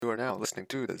are now listening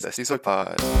to the Zesty Zoy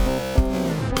Pod.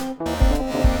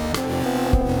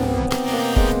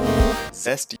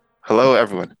 Zesty. Hello,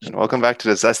 everyone, and welcome back to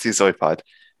the Zesty Zoy Pod.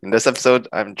 In this episode,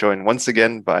 I'm joined once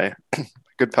again by my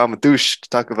good pal Mathush to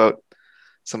talk about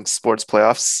some sports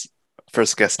playoffs.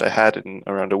 First guest I had in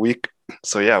around a week.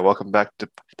 So yeah, welcome back to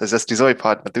the Zesty Zoy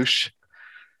Pod, Mathush.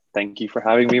 Thank you for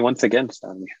having me once again,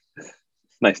 Stanley.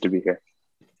 Nice to be here.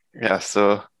 Yeah,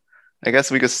 so I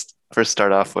guess we could first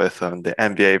start off with the the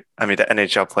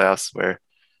NHL playoffs, where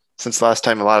since last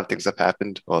time a lot of things have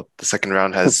happened. Well, the second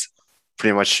round has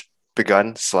pretty much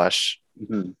begun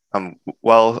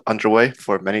well underway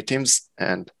for many teams,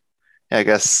 and yeah, I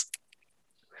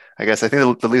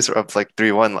think the Leafs were up like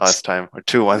 3-1 last time or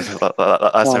 2-1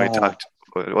 last time we talked.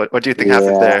 What do you think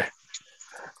happened there?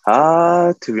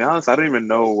 To be honest, I don't even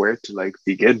know where to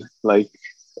begin. It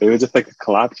was just like a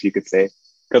collapse, you could say,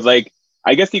 because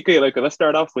I guess you could let's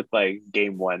start off with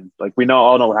game one. We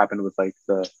all know what happened with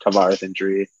the Tavares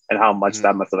injury and how much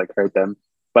that must have hurt them.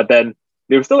 But then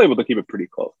they were still able to keep it pretty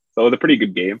close. So it was a pretty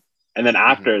good game. And then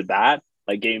after that,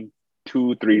 game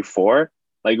 2, 3, 4,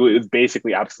 it was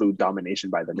basically absolute domination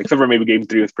by them. Except for maybe game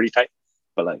 3 was pretty tight.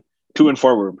 But 2 and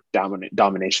 4 were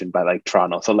domination by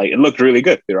Toronto. So it looked really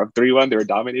good. They were up 3-1, they were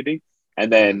dominating.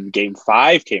 And then game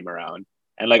 5 came around.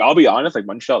 And I'll be honest,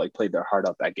 Montreal played their heart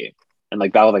out that game. And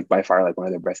that was by far one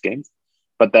of their best games.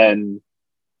 But then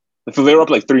so they were up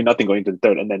 3-0 going to the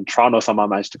third, and then Toronto somehow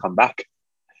managed to come back.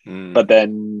 But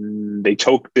then they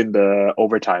choked in the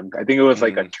overtime. I think it was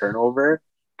a turnover.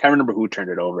 Can't remember who turned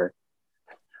it over.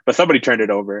 But somebody turned it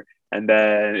over, and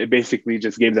then it basically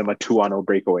just gave them a 2-0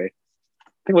 breakaway. I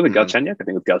think it was Galchenyuk. I think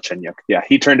it was Galchenyuk. Yeah,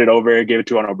 he turned it over, gave a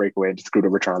 2-0 breakaway, and just screwed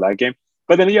over Toronto that game.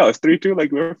 But then yeah, it was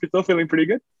 3-2. We were still feeling pretty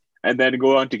good. And then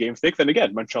go on to game 6. And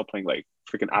again, Montreal playing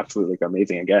freaking absolutely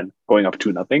amazing again, going up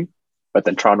 2-0. But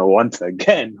then Toronto once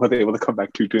again was able to come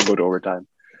back 2-2 and go to overtime.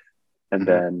 And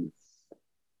then,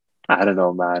 I don't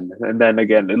know, man. And then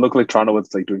again, it looked like Toronto was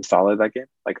doing solid that game.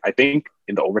 I think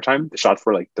in the overtime, the shots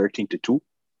were 13-2,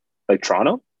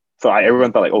 Toronto. So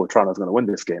everyone thought Toronto's going to win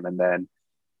this game. And then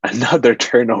another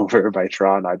turnover by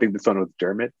Toronto. I think this one was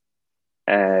Dermott.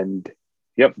 And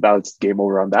yep, that was game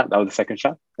over on that. That was the second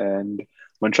shot. And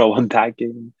Montreal won that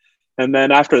game. And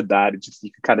then after that,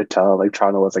 you could kind of tell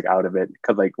Toronto was out of it.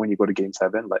 Because when you go to game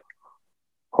 7,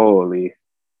 holy,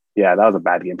 yeah, that was a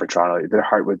bad game for Toronto. Their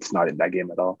heart was not in that game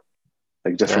at all.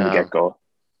 From the get-go.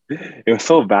 It was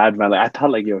so bad, man. I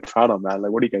thought Toronto, man,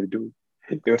 what are you guys doing?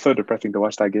 It was so depressing to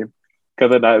watch that game.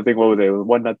 Because then I think, what was it? It was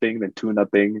 1-0, then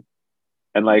 2-0.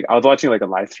 And I was watching a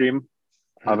live stream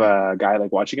of a guy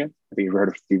watching it. I think you've heard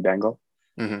of Steve Dangle.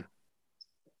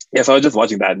 Yeah, so I was just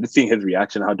watching that and just seeing his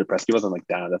reaction, how depressed he was. I'm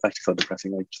damn, that's actually so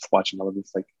depressing. Just watching all of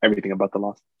this, everything about the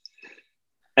loss.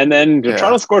 And then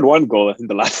Toronto scored 1 goal in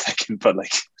the last second, but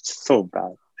so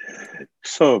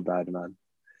bad, man.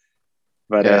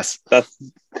 But yes, that's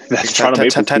Toronto Maple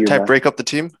Leafs. Time to break up the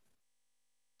team.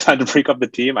 Time to break up the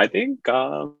team. I think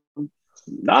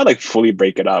not fully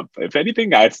break it up. If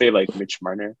anything, I'd say Mitch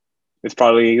Marner is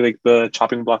probably the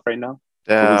chopping block right now.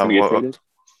 Yeah.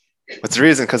 What's the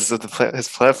reason? Because of his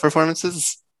playoff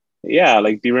performances? Yeah,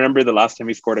 do you remember the last time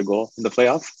he scored a goal in the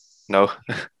playoffs? No.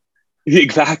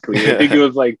 Exactly. I think it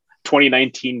was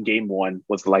 2019 game 1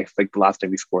 was the last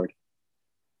time he scored.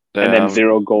 Damn. And then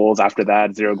 0 goals after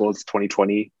that, 0 goals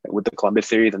 2020 with the Columbus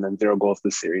series, and then 0 goals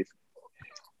this series.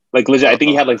 Legit, I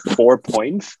think he had 4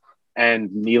 points,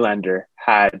 and Nylander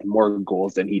had more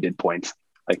goals than he did points.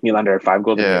 Nylander had 5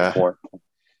 goals and he had 4.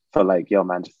 So yo,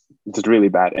 man, it's just really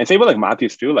bad. And same with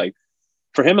Mathush too.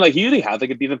 For him, he usually has a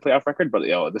decent playoff record, but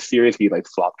the series he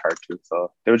flopped hard too.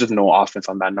 So there was just no offense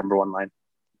on that number 1 line.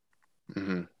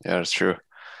 Yeah, that's true.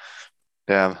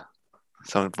 Damn.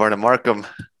 So Varney Markham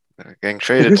getting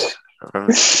traded from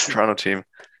the Toronto team.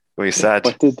 Really sad.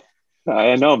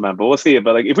 I know, man, but we'll see.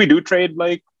 But if we do trade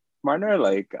Marner,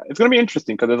 it's gonna be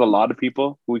interesting because there's a lot of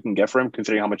people who we can get for him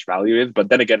considering how much value it is. But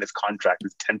then again, his contract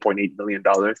is $10.8 million.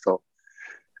 So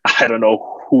I don't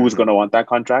know who's gonna want that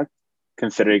contract,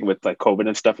 considering with COVID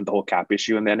and stuff and the whole cap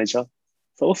issue in the NHL.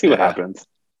 So we'll see what happens.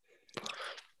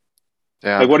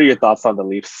 Yeah. What are your thoughts on the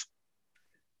Leafs?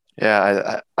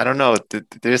 Yeah, I don't know. They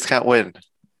just can't win.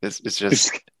 It's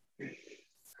just.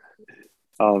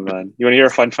 Oh man, you want to hear a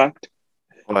fun fact?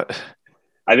 What?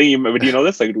 I think do you know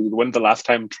this? When's the last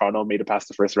time Toronto made it past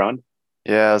the first round?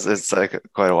 Yeah, it's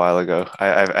quite a while ago.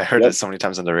 I heard it so many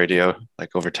times on the radio,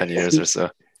 over 10 years or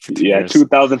so. Yeah, years.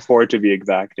 2004 to be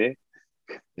exact.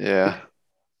 Yeah.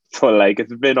 So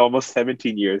it's been almost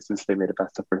 17 years since they made it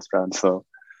past the first round. So,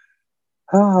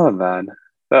 oh man,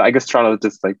 I guess Toronto is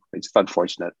just it's just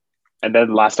unfortunate. And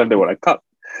then last time they won a cup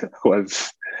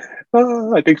was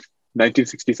I think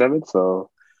 1967. So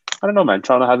I don't know, man.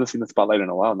 Toronto hasn't seen the spotlight in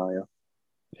a while now. Yeah,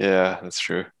 Yeah, that's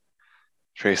true.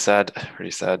 Pretty sad.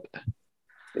 Pretty sad.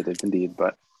 it is indeed.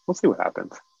 But we'll see what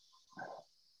happens.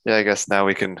 Yeah, I guess now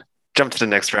we can jump to the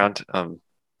next round.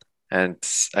 And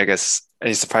I guess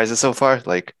any surprises so far?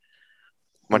 Like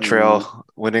Hmm. Montreal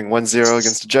winning 1-0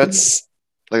 against the Jets.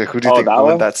 Like who do you Oh, think that will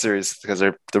win one. that series? Because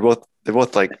they're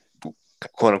both like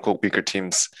quote unquote weaker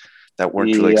teams that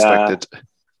weren't really Yeah, expected.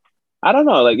 I don't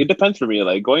know. Like it depends for me.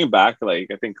 Like going back, like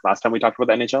I think last time we talked about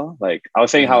the NHL, like I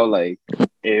was saying Mhm. how like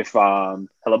if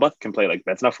Hellebuck can play like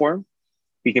that's enough for him,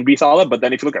 he can be solid. But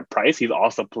then if you look at Price, he's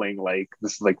also playing like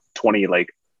this is like 20 like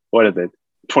what is it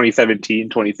 2017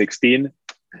 2016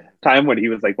 time when he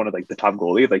was like one of like the top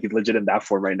goalies. Like he's legit in that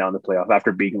form right now in the playoffs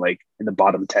after being like in the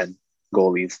bottom 10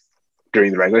 goalies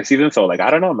during the regular season. So like I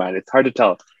don't know, man. It's hard to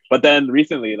tell. But then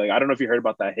recently, like I don't know if you heard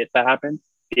about that hit that happened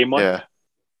game 1. Yeah.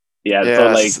 Yeah, so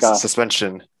Yeah, like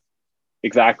suspension.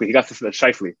 exactly, he got suspended.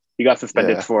 Shifley, he got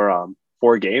suspended Yeah. for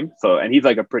 4 games. So and he's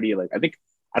like a pretty like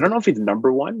I don't know if he's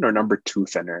number 1 or number 2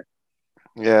 center.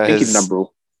 Yeah, I think he's his number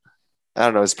I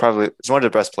don't know, it's one of the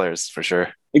best players for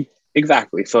sure.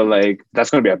 exactly. So like that's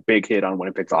going to be a big hit on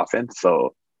Winnipeg's offense.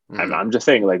 So I'm, Hmm. I'm just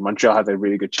saying like Montreal has a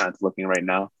really good chance looking right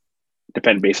now,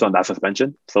 depend based on that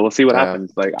suspension. So we'll see what Yeah.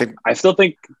 happens. Like Think I still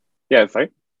think, yeah, sorry,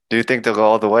 do you think they'll go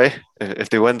all the way? If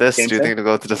they win this, game do you set. think they'll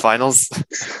go to the finals?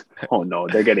 Oh no,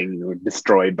 they're getting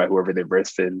destroyed by whoever they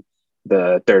versed in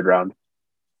the third round.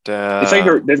 It's like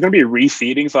Damn. there's going to be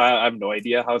reseeding, so I have no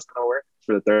idea how it's going to work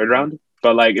for the third Mhm. round.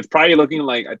 But like it's probably looking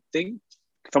like I think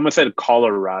someone said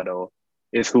Colorado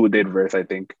is who did verse. I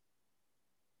think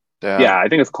yeah, Damn. I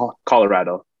think it's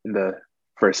Colorado in the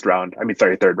first round. I mean,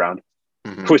 sorry, third round.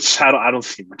 Hmm. Which I don't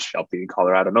see much help beating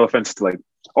Colorado. No offense to like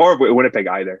or Winnipeg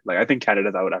either. Like I think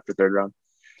Canada's out after third round,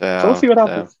 so we'll Damn. see what Damn.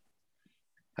 happens.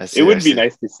 I It see. I would be see.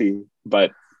 nice to see,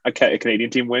 but a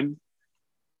Canadian team win.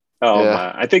 Oh Yeah.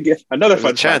 man, I think another There's a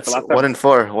fun fact. The chance. last One time in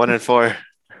four. 1 in 4.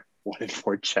 1 in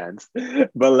 4 chance,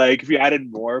 but like if you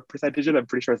added more percentages, I'm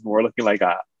pretty sure it's more looking like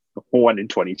a 1 in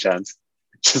 20 chance.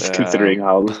 Just considering Damn.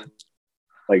 how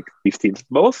like these teams,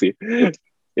 but we'll see.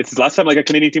 It's last time like a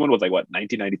Canadian team won was like what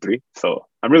 1993. So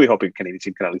I'm really hoping Canadian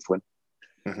team can at least win,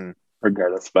 Hmm.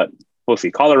 regardless. But we'll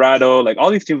see. Colorado, like all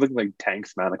these teams looking like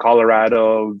tanks, man. Like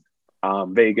Colorado,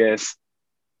 Vegas,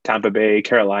 Tampa Bay,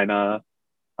 Carolina.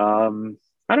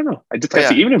 I don't know. I just Oh can't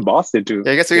see yeah. even in Boston too.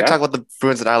 Yeah, I guess we could Yeah. talk about the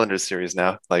Bruins and Islanders series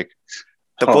now. Like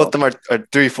both of Oh them are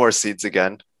 3-4 seeds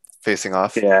again facing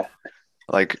off. yeah.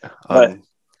 Like But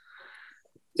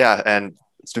yeah, and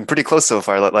it's been pretty close so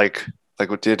far. Like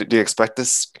what do you expect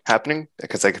this happening?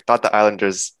 Because I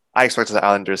expected the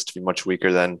Islanders to be much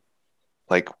weaker than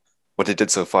like what they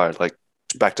did so far. Like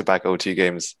back-to-back OT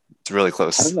games. It's really I don't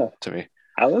close know. to me.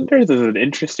 Islanders is an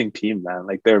interesting team, man.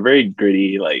 Like they're very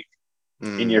gritty, like in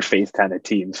Mm, your face kind of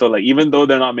team. So like even though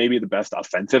they're not maybe the best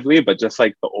offensively, but just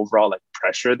like the overall like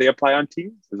pressure they apply on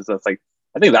teams, it's just like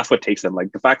I think that's what takes them.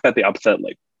 Like the fact that they upset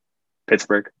like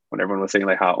Pittsburgh when everyone was saying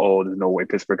like how there's no way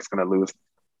Pittsburgh's gonna lose,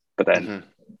 but then hmm.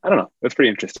 I don't know. It's pretty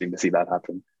interesting to see that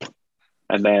happen.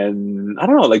 And then I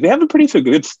don't know, like they have a pretty so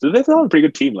good. They have a pretty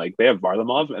good team. Like they have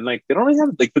Varlamov, and like they don't really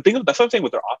have like the thing. That's what I'm saying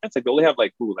with their offense. Like they only have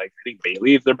like who like I think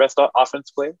Bailey is their best offense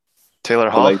player, Taylor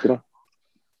but Hall? like they don't.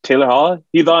 Taylor Hall,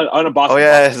 he's on a Oh Boston.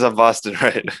 yeah, Boston. he's on Boston,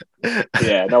 right?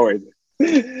 Yeah, no worries.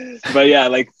 But yeah,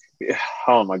 like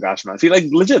oh my gosh, man. See, like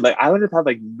legit, like Islanders have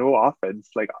like no offense.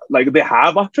 Like they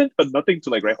have offense, but nothing to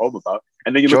like write home about.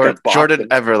 And then you look at Jordan Boston,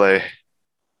 Everly,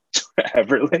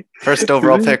 Everly. first Is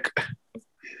overall he? pick.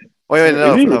 Wait, Is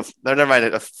no, he? no, no, never mind.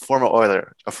 A former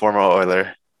Oiler.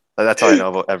 That's all I know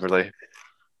about Everly.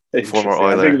 Former Interesting.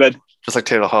 I think Oiler, that just like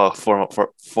Taylor Hall,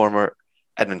 former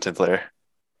Edmonton player.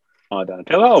 oh, damn.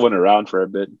 Taylor Hall went around for a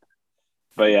bit.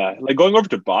 But yeah, like going over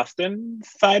to Boston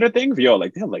side of things, yo,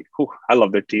 like they have like, whew, I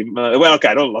love their team. Well, okay,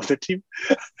 I don't love their team.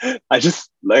 I just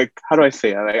like, how do I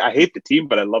say it? Like, I hate the team,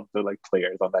 but I love the like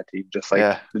players on that team, just like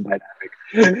Yeah, the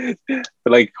dynamic.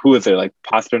 But like, who is it? Like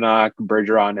Pasternak,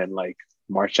 Bergeron, and like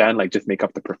Marchand, like just make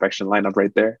up the perfection lineup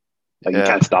right there. Like you yeah,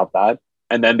 can't stop that.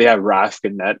 And then they have Rask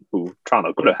and Net, who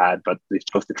Toronto could have had, but they're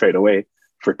supposed to trade away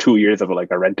for 2 years of like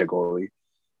a rent a goalie.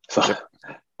 So, yep.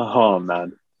 oh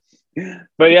man.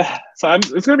 But yeah, so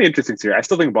it's gonna be interesting series. I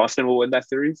still think Boston will win that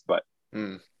series, but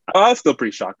Mm, I was still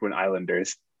pretty shocked when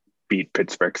Islanders beat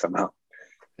Pittsburgh somehow.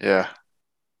 yeah,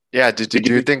 yeah. Do, do, Did you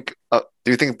do you think? think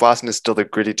do you think Boston is still the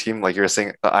gritty team? Like you're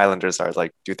saying, the Islanders are.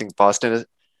 Like, do you think Boston is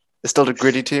still the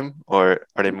gritty team, or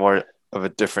are they more of a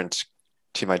different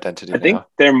team identity I think now?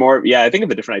 they're more. Yeah, I think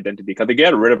it's a different identity because they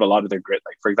get rid of a lot of their grit.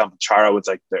 Like for example, Chara was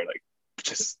like their like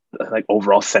just like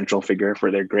overall central figure for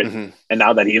their grit, Hmm. and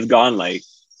now that he's gone, like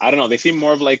I don't know. They seem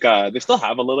more of like they still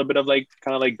have a little bit of like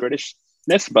kind of like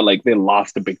Britishness, but like they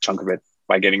lost a big chunk of it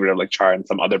by getting rid of like Char and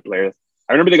some other players.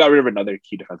 I remember they got rid of another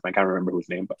key defenseman. I can't remember whose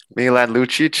name, but Milan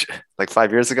Lucic, like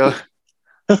 5 years ago.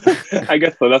 I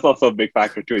guess so. That's also a big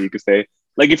factor too. You could say,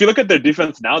 like, if you look at their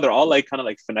defense now, they're all like kind of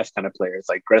like finesse kind of players,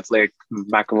 like Gretzky,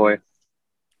 McAvoy.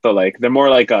 So like they're more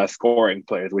like scoring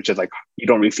players, which is like you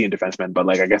don't really see in defensemen, but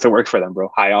like I guess it works for them, bro.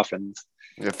 High offense.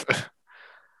 If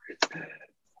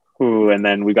Ooh, and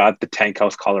then we got the tank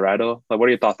house Colorado. Like, what are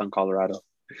your thoughts on Colorado?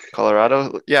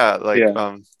 Colorado, yeah, like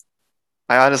Yeah.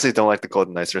 I honestly don't like the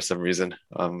Golden Knights for some reason.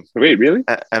 Wait, really?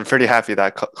 I'm pretty happy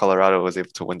that Colorado was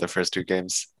able to win their first two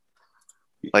games.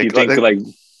 You Like, think like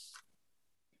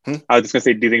hmm? I was just gonna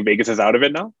say, do you think Vegas is out of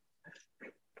it now?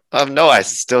 No, I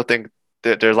still think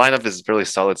their lineup is really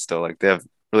solid still. Like they have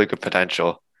really good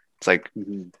potential. It's like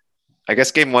Mm-hmm. I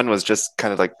guess game one was just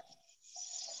kind of like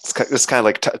it's kind of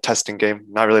like testing game.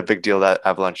 Not really a big deal that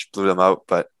Avalanche blew them out,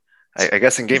 but I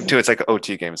guess in game two it's like an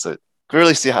OT game, so we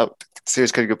really see how the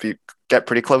series could get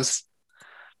pretty close.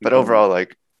 But Mm-hmm. overall,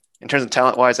 like in terms of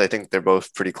talent wise, I think they're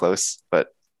both pretty close. But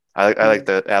I like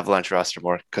the Avalanche roster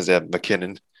more because they have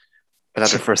McKinnon,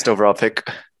 another first overall pick.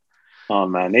 Oh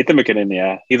man, Nathan McKinnon,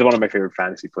 yeah, he's one of my favorite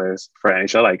fantasy players for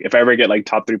NHL. Like, if I ever get like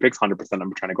top 3 picks, 100%,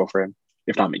 I'm trying to go for him.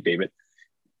 If not McDavid.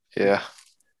 Yeah,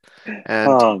 and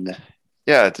Oh man,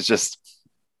 yeah, it's just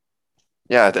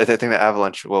yeah. I think the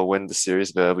Avalanche will win the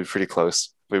series, but it'll be pretty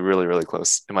close. It'll be really, really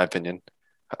close, in my opinion.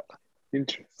 Are you a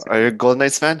interesting. Golden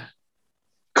Knights fan?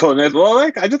 Cool. Well,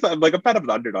 like I'm like a fan of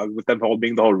the underdog with them whole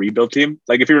being the whole rebuild team.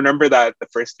 Like, if you remember that the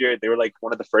first year they were like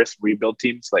one of the first rebuild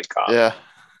teams, like Yeah,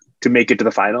 to make it to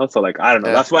the finals. So like I don't know.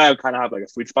 yeah. That's why I kind of have like a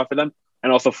sweet spot for them.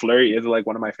 And also Fleury is like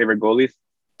one of my favorite goalies.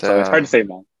 So it's hard to Damn, say,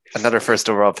 man. another first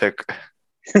overall pick.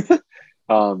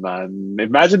 Oh man,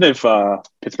 imagine if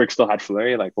Pittsburgh still had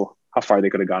Fleury. Like, well, how far they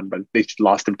could have gone, but they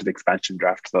lost him to the expansion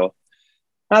draft. So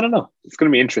I don't know. It's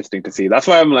going to be interesting to see. That's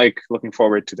why I'm like looking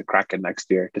forward to the Kraken next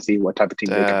year to see what type of team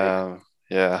they can make. Damn,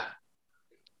 yeah.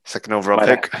 Second overall Might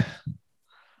have pick.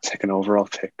 second overall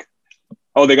pick.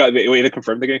 Oh, they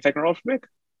confirmed they're getting second overall pick.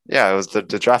 Yeah, it was the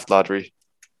draft lottery.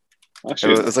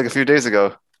 Actually, It was like a few days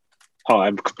ago. oh,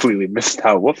 I'm completely missed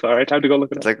out. Whoops. All right, time to go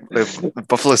look it It's up. like the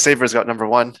Buffalo Sabres got number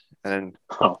one, and then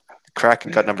Oh,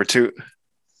 Kraken got number two.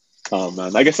 oh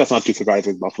man, I guess that's not too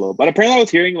surprising with Buffalo. But apparently, I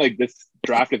was hearing like this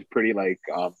draft is pretty like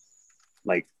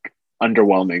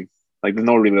underwhelming. Like there's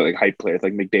no really like hype players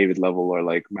like McDavid level or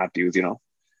like Matthews, you know.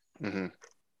 Mm-hmm.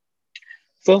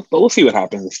 So, but we'll see what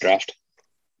happens this draft.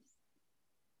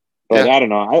 But Yeah, I don't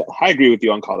know. I agree with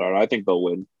you on Colorado. I think they'll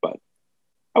win, but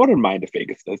I wouldn't mind if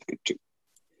Vegas does good too.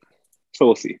 So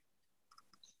we'll see.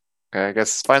 okay, I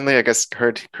guess finally,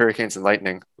 Hurricanes and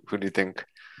Lightning. Who do you think?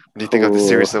 What do you think of the Oh,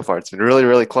 series so far? It's been really,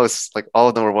 really close. Like all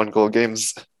of them were 1 goal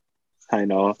games. I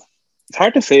know. It's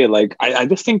hard to say. Like I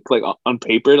just think like on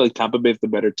paper, like Tampa Bay is the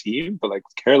better team, but like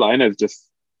Carolina is just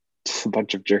a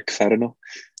bunch of jerks. I don't know.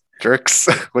 Jerks.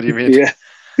 What do you mean? Yeah.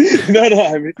 No,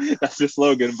 I mean that's the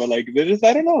slogan, but like they're just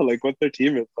I don't know like what their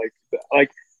team is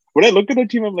like when I look at their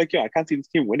team, I'm like, yeah, I can't see this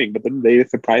team winning, but then they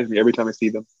surprise me every time I see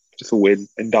them just win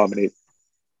and dominate.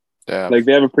 Damn. Like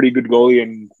they have a pretty good goalie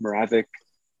in Mrazek,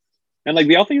 and like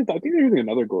I think they're using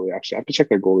another goalie actually. I have to check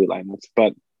their goalie lineups,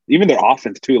 but even their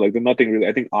offense too, like they're nothing really.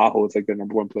 I think Aho is like their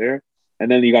number one player, and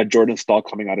then you got Jordan Stahl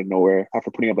coming out of nowhere after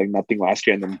putting up like nothing last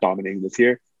year and then dominating this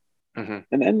year. Mm-hmm.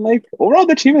 And then like overall,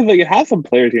 the team is like it has some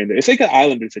players here and there. It's like an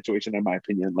Islander situation in my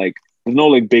opinion. Like there's no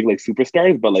like big like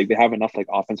superstars, but like they have enough like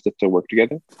offense to work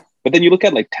together. But then you look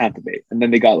at like Tampa Bay, and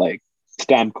then they got like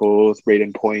Stamkos,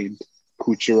 Braden Point,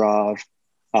 Kucherov,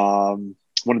 one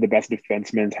of the best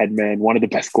defensemen, Hedman, one of the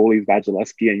best goalies,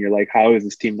 Vasilevsky, and you're like, how is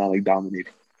this team not like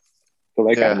dominating? So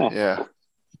like I don't Yeah, know. yeah.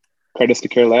 Credits to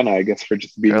Carolina, I guess, for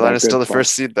just being that Carolina's still good. the But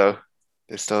first seed though.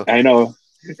 They still I know.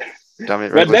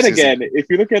 dominate But regular then season. again, if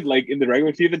you look at like in the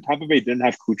regular season, Tampa Bay didn't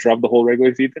have Kucherov the whole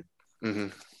regular season. Mm-hmm.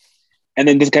 And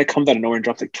then this guy comes out of nowhere and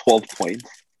drops like 12 points.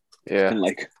 Yeah. And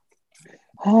like,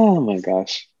 oh my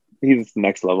gosh, he's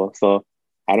next level. So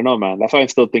I don't know, man. That's why I'm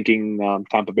still thinking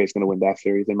Tampa Bay is going to win that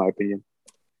series, in my opinion.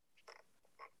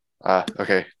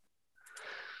 Okay.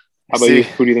 How about you? See,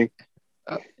 Who do you think?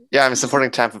 yeah, I'm supporting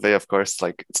Tampa Bay, of course.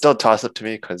 Like it's still a toss up to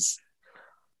me because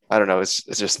I don't know. It's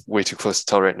just way too close to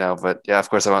tell right now. But yeah, of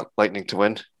course, I want Lightning to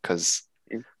win because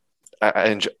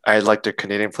I like the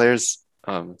Canadian players.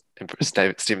 Steven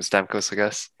Stamkos, I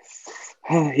guess.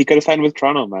 He could have signed with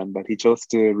Toronto, man, but he chose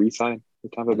to re-sign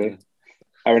with Tampa Bay. Mm-hmm.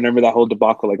 I remember that whole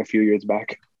debacle like a few years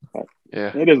back. But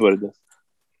Yeah, it is what it is.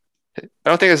 I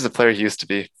don't think this is the player he used to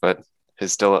be, but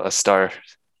he's still a star.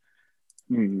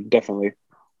 Definitely.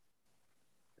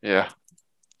 Yeah.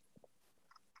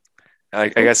 I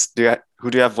guess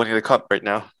who do you have winning the cup right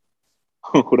now?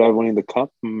 Who do I winning the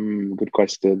cup? Good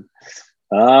question.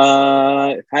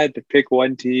 If I had to pick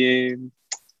one team,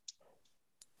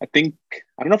 I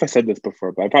don't know if I said this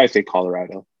before, but I'd probably say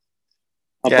Colorado.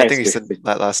 I'll Yeah, I probably think you said stick.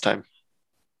 that last time.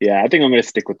 Yeah, I think I'm gonna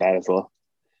stick with that as well.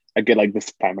 I get like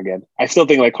this time again. I still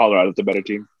think like Colorado's a better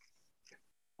team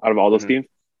out of all those Mhm. teams.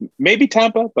 Maybe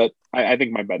Tampa, but I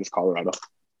think my bet is Colorado.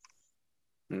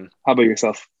 Mm. How about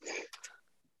yourself?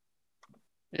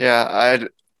 Yeah,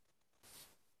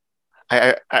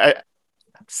 I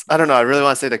I don't know. I really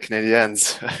want to say the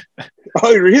Canadiens.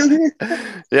 Oh, really?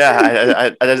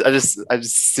 Yeah, I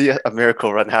just see a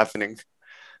miracle run happening.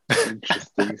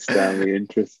 Interesting, Stanley.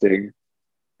 Interesting.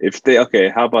 If they okay,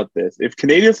 how about this? If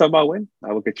Canadians somehow win,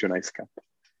 I will get you a nice cup.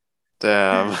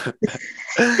 Damn.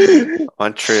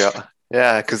 Montreal.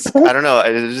 Yeah, because I don't know.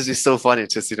 It'd just be so funny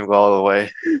to see them go all the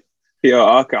way.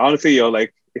 Yo, okay, honestly, yo,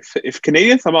 like if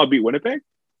Canadians somehow beat Winnipeg,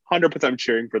 100%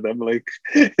 cheering for them. Like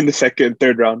in the second,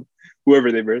 third round,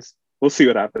 whoever they verse, we'll see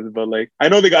what happens. But like, I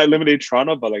know they got eliminated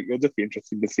Toronto, but like, it'll just be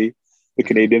interesting to see the Mhm.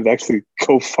 Canadians actually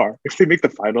go far. If they make the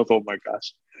finals, oh my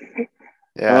gosh.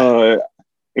 Yeah. Uh,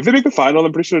 if they make the final,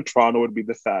 I'm pretty sure Toronto would be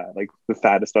the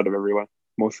saddest out of everyone.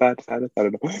 Most saddest, I don't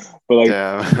know. But like,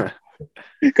 Damn.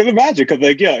 because imagine, because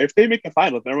like, yeah, if they make the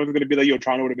finals, everyone's gonna be like, yo,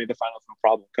 Toronto would have made the finals, no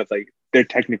problem, because like they're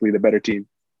technically the better team,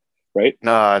 right?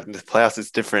 No, the playoffs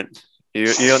is different. You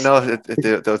don't know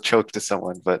if they'll choke to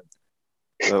someone, but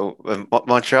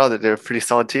Montreal, they're a pretty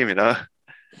solid team, you know?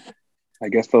 I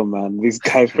guess so, man. These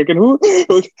guys freaking who?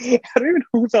 I don't even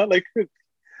know who's on like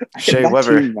Shea that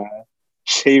Weber. team, man.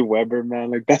 Shea Weber,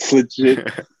 man, like that's legit.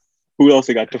 Who else?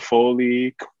 They got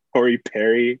Toffoli, Corey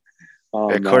Perry.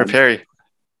 Oh Yeah, Corey man, Perry.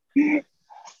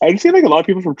 I see like a lot of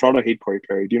people from Toronto hate Corey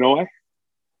Perry. Do you know why?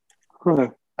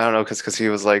 I don't know, because he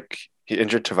was like he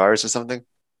injured Tavares or something.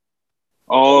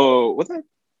 Oh, was that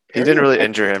He Perry didn't or really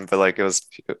injure him, but like it was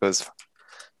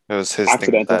his thing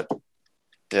accidental? that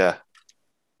yeah.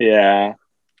 Yeah,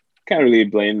 can't really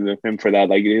blame him for that.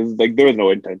 Like, it was, like there was no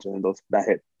intention in those that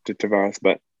hit to Tavares,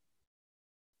 but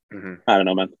Hmm. I don't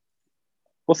know, man.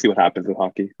 We'll see what happens with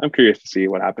hockey. I'm curious to see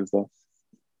what happens though.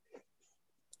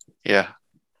 Yeah.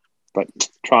 But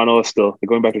Toronto is still they're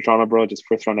going back to Toronto, bro. Just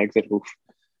first round exit. Oof.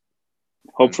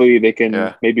 Mm. Hopefully they can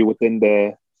Yeah. maybe within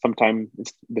the sometime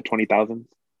the 20,000s,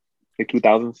 like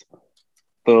 2000s,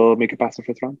 they'll make it past the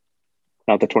first round.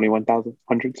 Not the 21,000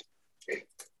 hundreds. Oh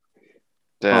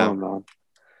Damn. man,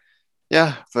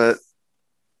 Yeah, but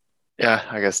yeah,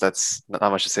 I guess that's not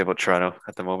much to say about Toronto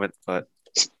at the moment, but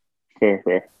fair.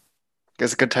 I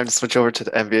guess a good time to switch over to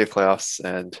the NBA playoffs,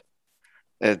 and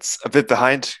it's a bit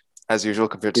behind as usual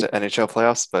compared to NHL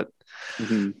playoffs, but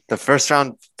Mm-hmm. the first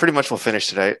round pretty much will finish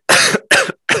today.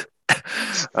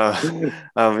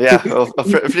 Yeah, we'll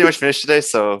pretty much finish today.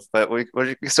 So, but we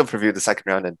can still preview the second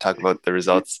round and talk about the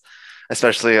results,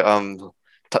 especially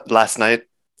last night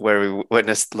where we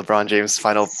witnessed LeBron James'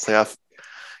 final playoff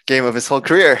game of his whole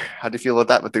career. How do you feel about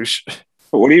that, Mathush?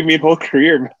 What do you mean whole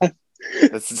career, man?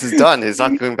 This is done. He's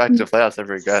not going back to the playoffs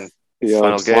ever again. His Yo,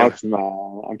 final game. sucks,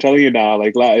 man. I'm telling you now,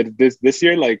 like this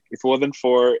year, like if it wasn't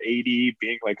for AD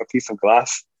being like a piece of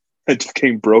glass that just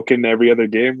came broken every other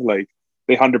game, like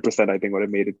they 100% I think would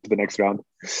have made it to the next round.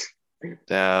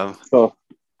 Damn. So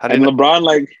How do you and know? LeBron,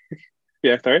 like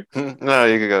yeah, sorry. No,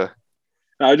 you could go.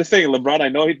 No, I was just saying LeBron. I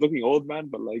know he's looking old, man,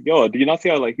 but like, yo, do you not see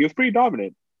how like he was pretty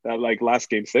dominant that like last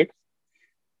game six?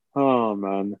 Oh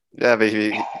man, Yeah,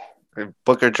 baby. If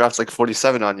Booker drops like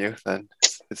 47 on you, then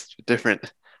it's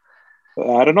different.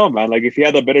 I don't know, man. Like if he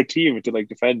had a better team to like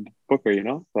defend Booker, you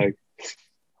know, like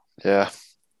Yeah.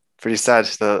 Pretty sad.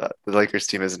 The Lakers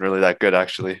team isn't really that good,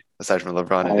 actually, aside from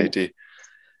LeBron and I AD.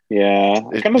 yeah, I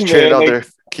They kind of traded all like their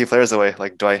key players away,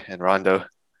 like Dwight and Rondo.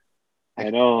 I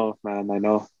know, man. I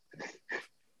know.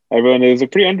 Everyone is a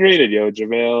pretty underrated, yo.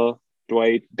 JaVale,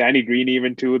 Dwight, Danny Green,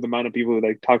 even too. The amount of people who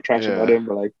like talk trash about Yeah. him,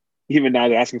 but like even now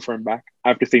they're asking for him back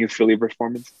after seeing his Philly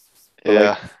performance. But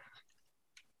like,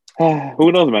 Yeah.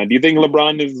 who knows, man? Do you think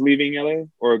LeBron is leaving LA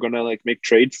or gonna like make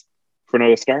trades for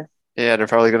another star? Yeah, they're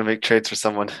probably going to make trades for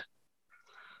someone.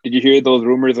 Did you hear those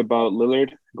rumors about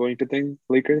Lillard going to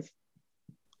Lakers?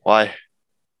 Why?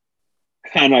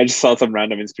 I don't know. I just saw some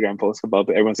random Instagram post about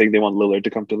everyone saying they want Lillard to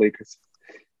come to Lakers.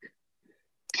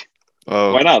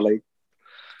 Oh, Why not? Like,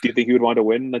 do you think he would want to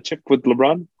win a chip with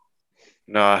LeBron?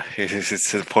 no.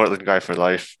 He's a Portland guy for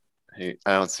life. I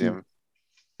don't see him.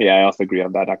 Yeah, I also agree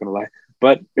on that. Not gonna lie,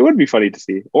 but it would be funny to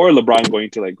see, or LeBron going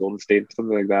to like Golden State,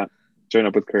 something like that. Join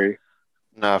up with Curry.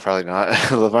 No, probably not.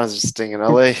 LeBron's just staying in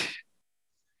LA.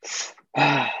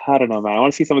 I don't know, man. I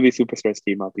want to see some of these superstars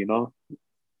team up, you know.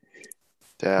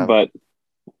 Damn. But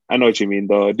I know what you mean,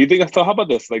 though. Do you think so? How about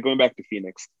this? Like going back to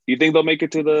Phoenix, do you think they'll make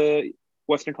it to the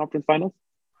Western Conference Finals?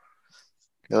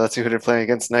 Yeah, let's see who they're playing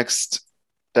against next.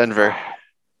 Denver.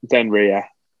 Denver, yeah.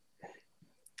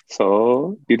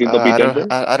 So, do you think they'll beat Denver?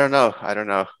 I don't know. I don't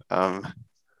know.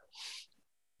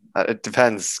 It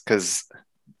depends because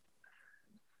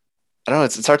I don't know.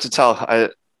 It's hard to tell. I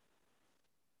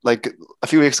like a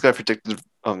few weeks ago I predicted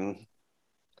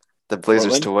the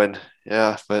Blazers Portland? to win.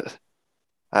 Yeah, but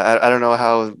I don't know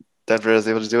how Denver is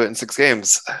able to do it in 6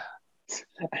 games.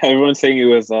 Everyone's saying it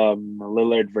was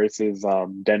Lillard versus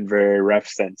Denver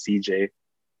refs and CJ,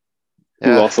 who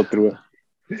Yeah, also threw it.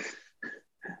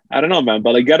 I don't know, man,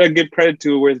 but like gotta give credit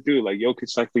to where it's due. Like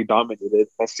Jokic actually dominated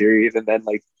that series, and then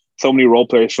like so many role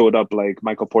players showed up, like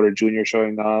Michael Porter Jr.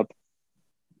 showing up.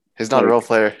 he's not a role Like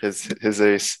player. His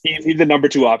ace. he's the number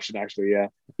two option, actually. Yeah,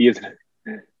 he is.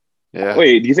 Yeah.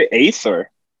 Wait, do you say ace or?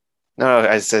 No,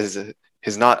 I says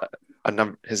he's not a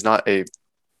number. He's not a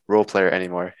role player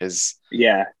anymore. He's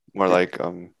Yeah, more like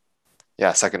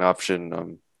yeah, second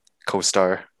option,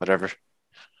 co-star, whatever.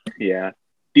 yeah.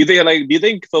 Do you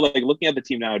think so? Like looking at the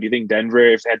team now, do you think Denver,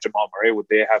 if they had Jamal Murray, would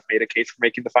they have made a case for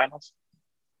making the finals?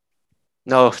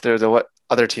 No, they're the what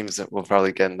other teams that will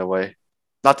probably get in the way.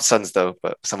 Not the Suns though,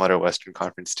 but some other Western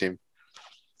Conference team.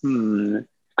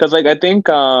 Because like I think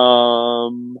I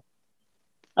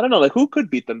don't know, like who could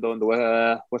beat them though in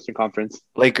the Western Conference?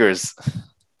 Lakers.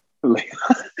 Like,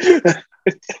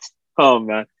 oh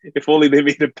man, if only they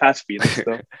made it past Phoenix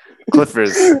though.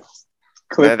 Clippers.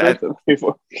 Clippers.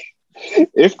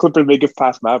 If Clippers make it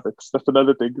past Mavericks, that's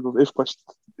another thing. If questions.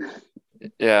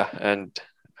 Yeah, and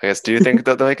I guess do you think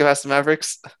that they'll make it past the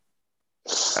Mavericks?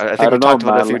 I I think we don't know, talked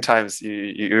about it a man. few Like, times.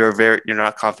 You're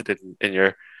not confident in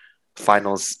your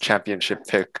finals championship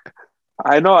pick.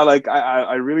 I know,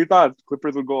 I really thought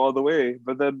Clippers would go all the way,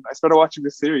 but then I started watching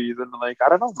the series, and like I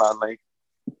don't know, man. Like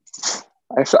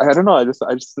I don't know.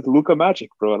 I just Luka magic,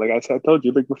 bro. Like I told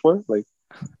you like before, like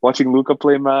watching Luka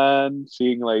play, man,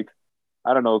 seeing like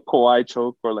I don't know Kawhi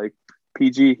choke or like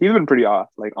PG. He's been pretty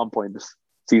like on point this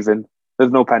season.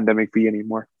 There's no pandemic fee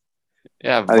anymore.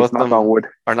 Yeah, At least both of knock on them wood.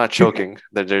 are not choking.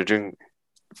 They're doing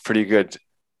pretty good.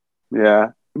 Yeah,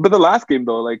 but the last game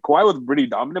though, like Kawhi was pretty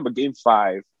dominant, but game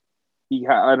five,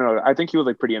 I don't know. I think he was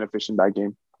like pretty inefficient that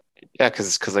game. Yeah,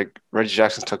 because like Reggie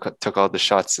Jackson took all the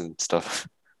shots and stuff.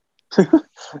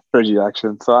 Reggie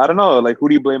Jackson. So I don't know. Like, who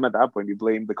do you blame at that point? Do you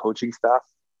blame the coaching staff,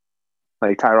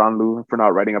 like Tyronn Lue, for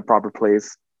not writing a proper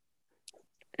plays?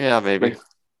 Yeah, maybe. Like,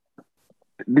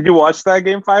 did you watch that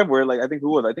game five where like I think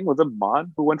who was? I think was it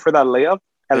Mon who went for that layup,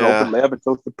 had an open Yeah, layup and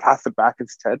chose to pass it back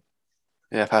instead.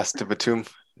 yeah. Pass to Batum.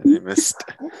 And he missed.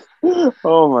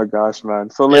 Oh my gosh, man!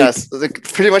 So like, Yes, like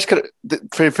pretty much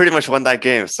pretty much won that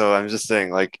game. So I'm just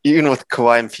saying, like even with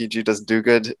Kawhi and PG doesn't do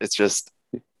good, it's just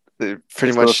pretty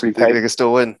it's still a much pretty they tight. can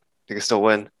still win. They can still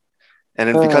win. And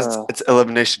then because Uh, it's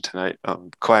elimination tonight,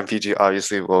 Kawhi and PG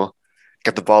obviously will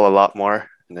get the ball a lot more,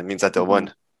 and that means that they'll mhm,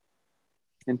 win.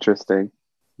 interesting.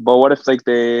 But what if like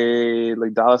they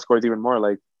like Dallas scores even more?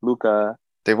 Like Luca,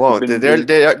 They he's won't. been doing.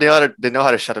 They know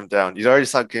how to shut him down. You already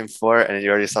saw game 4, and you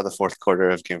already saw the fourth quarter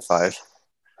of game 5.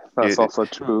 That's You, also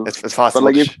true. it's But possible.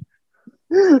 like if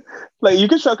like you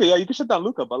can shut okay, yeah, you can shut down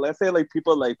Luca, but let's say like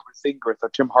people like Porzingis or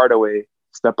Tim Hardaway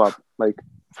step up. Like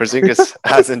Porzingis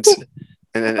hasn't,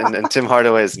 and Tim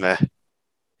Hardaway's meh.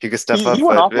 He could step he up, went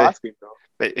but off last game though.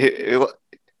 didn't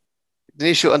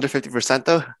he shoot under 50%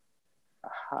 though?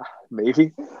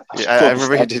 Maybe. Yeah, I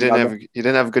remember he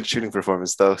didn't have a good shooting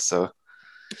performance though. So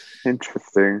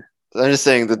Interesting. I'm just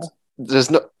saying that there's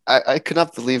no. I could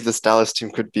not believe this Dallas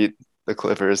team could beat the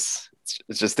Clippers.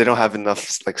 It's just they don't have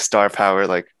enough like star power,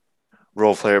 like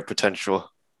role player potential.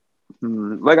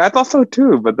 Like I thought so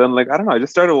too, but then like I don't know. I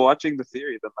just started watching the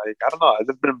series and like I don't know. I've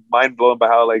just been mind blown by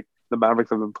how like the Mavericks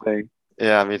have been playing.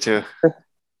 Yeah, me too.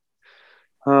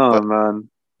 Oh But man,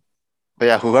 but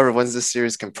yeah, whoever wins this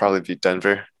series can probably beat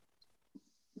Denver.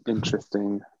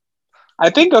 interesting. I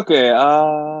think okay.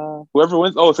 Whoever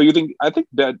wins. Oh, so you think? I think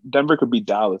that Denver could beat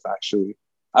Dallas. Actually,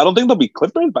 I don't think they'll beat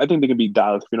Clippers, but I think they can beat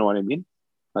Dallas. If you know what I mean?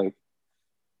 Like,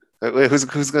 Wait, who's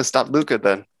gonna stop Luca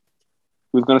then?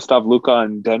 who's gonna stop Luca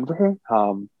in Denver?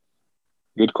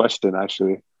 Good question.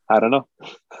 Actually, I don't know.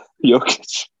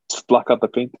 Jokic just block out the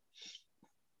paint.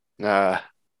 Nah,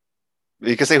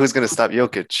 you can say who's gonna stop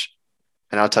Jokic,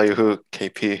 and I'll tell you who.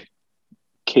 KP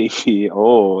KP.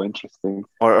 Oh, interesting.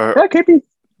 or Yeah, or, KP.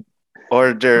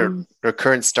 or their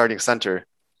current starting center,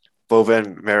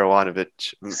 Boban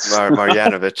Marjanovic.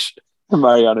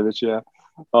 Marjanovic, yeah.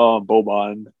 Oh,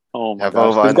 Boban. Oh my Yeah,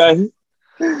 gosh, this Boban. guy.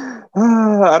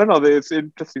 I don't know. It's an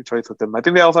interesting choice with him. I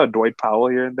think they also had Dwight Powell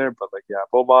here and there, but like, yeah,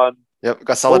 Boban. Yep,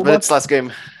 got solid Boban. minutes last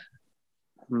game.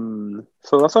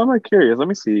 So that's why I'm like curious. Let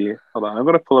me see. Hold on. I'm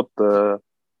gonna pull up the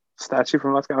statue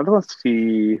from last game. I just want to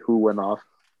see who went off.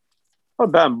 Oh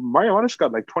damn, Mario Manish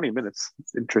got like 20 minutes.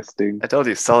 It's interesting. I told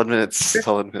you, solid minutes,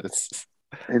 solid minutes.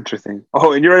 Interesting.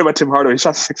 Oh, and you're right about Tim Hardaway. He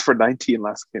shot 6 for 19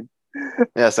 last game.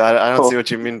 Yeah, so I don't see Oh, what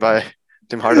you mean by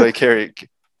Tim Hardaway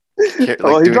oh,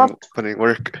 like he dropped. putting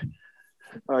work.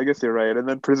 Oh, I guess you're right. And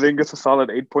then Porzingis a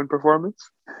solid 8 point performance,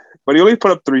 but he only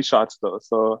put up 3 shots though,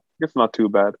 so I guess not too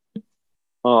bad.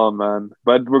 Oh man,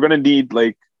 but we're gonna need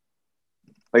like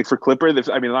for Clippers.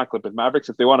 I mean, not Clippers, Mavericks.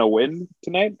 If they want to win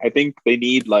tonight, I think they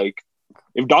need like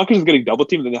if Doncic is getting double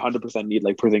teamed, then they 100% need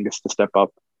like Porzingis to step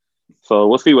up. So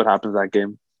we'll see what happens that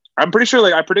game. I'm pretty sure,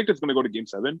 like I predict it's going to go to Game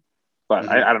 7, but Mhm.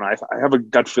 I don't know. I have a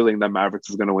gut feeling that Mavericks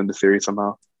is going to win the series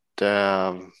somehow.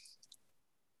 Damn.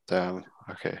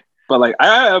 Okay. But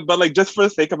but like just for the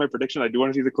sake of my prediction, I do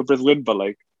want to see the Clippers win. But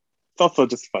like it's also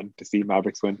just fun to see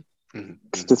Mavericks win.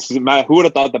 Mhm. Who would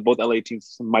have thought that both LA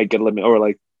teams might get eliminated, or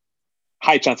like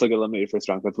high chance they'll get eliminated first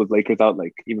round? But with Lakers out,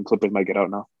 like even Clippers might get out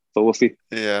now. So we'll see.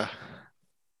 Yeah.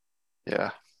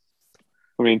 Yeah.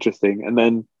 It'll be interesting. And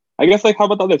then I guess like how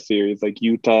about the other series like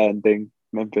Utah and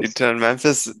Memphis? Utah and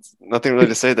Memphis, nothing really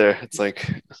to say there. It's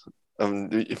like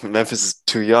Memphis is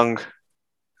too young.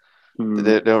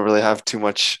 They don't really have too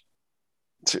much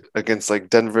against like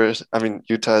Denver. I mean,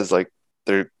 Utah is like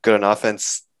they're good on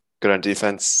offense, good on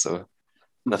defense, so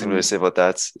nothing really to say about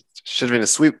that. Should have been a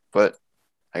sweep, but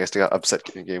I guess they got upset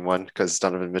in game 1 because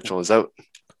Donovan Mitchell was out.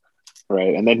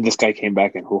 Right. And then this guy came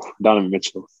back and Donovan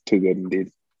Mitchell, too good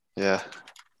indeed. Yeah.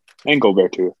 And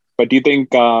Gobert too. But do you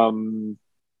think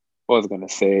what was I gonna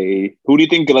say? Who do you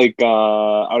think like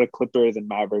out of Clippers and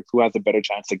Mavericks, who has a better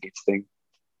chance against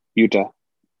Utah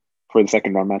for the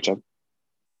second round matchup?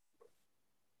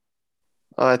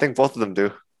 I think both of them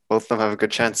do. Both of them have a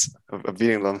good chance of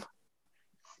beating them.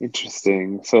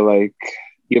 Interesting. So like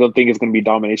you don't think it's gonna be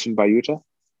domination by Utah?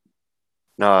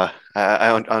 No,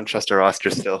 I don't trust our roster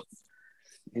still.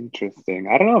 Interesting.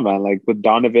 I don't know, man. Like with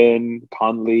Donovan,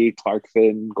 Conley,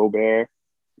 Clarkson, Gobert,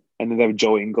 and then they have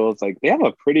Joe Ingles. Like they have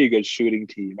a pretty good shooting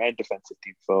team and defensive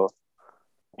team, so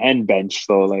and bench.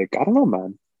 So like I don't know,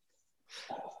 man.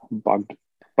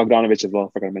 Bogdanovich as well. I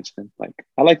forgot to mention him. Like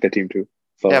I like the team too.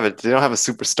 Yeah, So but they don't have a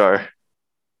superstar.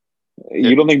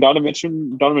 you don't think Donovan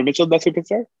Mitchell that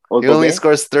superstar or He only Gobert?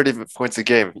 scores 30 points a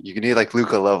game. You need like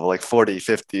Luca level, like 40,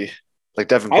 50. Like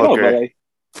Devin I know, but Booker, like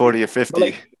 40 or but 50.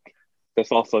 like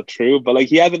that's also true. But like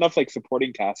he has enough like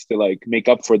supporting cast to like make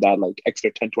up for that like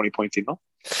extra 10, 20 points, you know?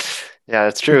 Yeah,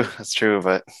 that's true. That's true.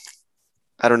 But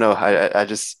I don't know. I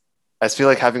feel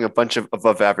like having a bunch of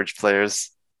above average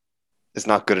players is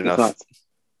not good It's enough. not.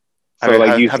 So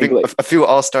like you think Having like a few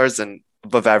all stars and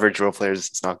above average role players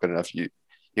is not good enough. You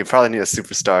probably need a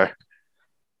superstar.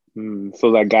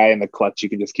 so that guy in the clutch you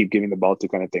can just keep giving the ball to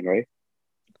kind of thing, right?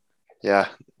 Yeah.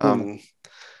 Hmm.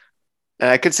 And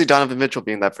I could see Donovan Mitchell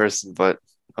being that person, but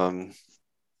um,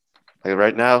 like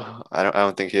right now, I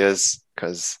don't think he is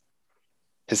because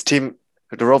his team,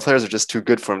 the role players are just too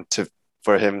good for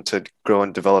him to grow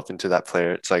and develop into that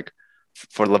player. It's like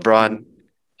for LeBron,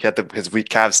 he had his weak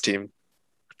Cavs team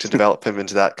to develop him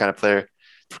into that kind of player.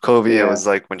 For Kobe, it Yeah. was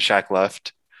like when Shaq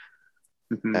left,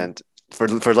 Hmm. and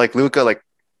for like Luca, like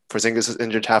Porzingis was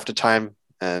injured half the time,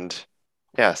 and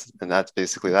yes, and that's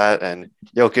basically that. And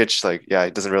Jokic, like yeah,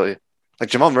 he doesn't really like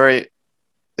Jamal Murray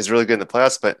is really good in the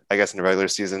playoffs, but I guess in the regular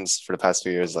seasons for the past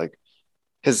few years, like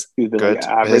his He's been like good,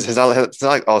 but his average. it's not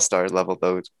like all star level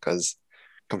though, because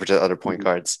compared to other point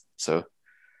guards. So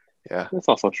yeah, That's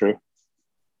also true.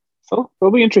 So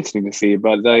it'll be interesting to see.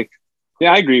 But like,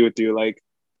 yeah, I agree with you. Like,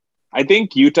 I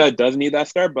think Utah does need that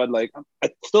star, but like, I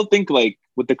still think like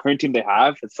with the current team they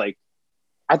have, it's like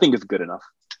I think it's good enough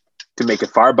to make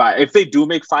it far. But if they do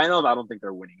make finals, I don't think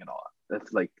they're winning at all.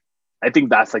 That's like, I think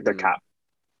that's like their cap,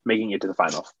 making it to the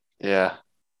finals. yeah,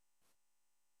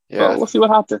 So yeah. we'll see what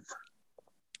happens.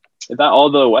 Is that all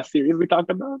the West series we talked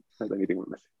about? Or is anything we're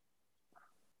missing?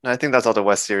 I think that's all the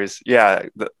West series. Yeah,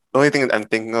 the only thing I'm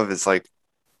thinking of is like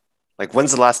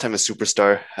when's the last time a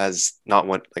superstar has not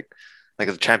won like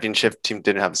a championship team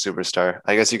didn't have a superstar?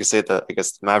 I guess you could say the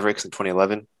Mavericks in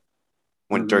 2011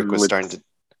 when Dirk was With starting to.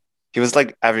 He was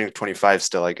like averaging 25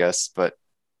 still, I guess, but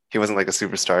he wasn't like a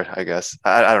superstar. I guess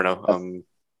I don't know.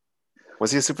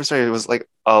 Was he a superstar? He was like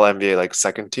all NBA like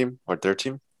second team or third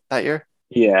team that year.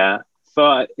 yeah.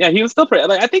 So yeah, he was still pretty.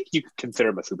 Like I think you could consider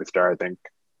him a superstar. I think.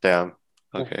 Damn.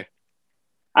 Okay.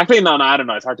 Actually, no, I don't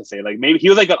know. It's hard to say. Like maybe he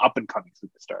was like an up and coming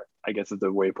superstar. I guess is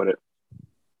the way to put it.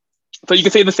 So you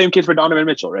could say the same case for Donovan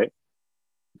Mitchell, right?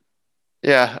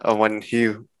 Yeah. When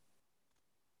he.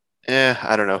 Yeah,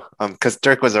 I don't know. Because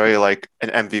Dirk was already like an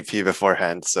MVP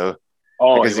beforehand, so I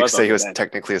Oh, he guess you could was say he okay was then.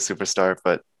 technically a superstar,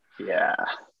 but Yeah.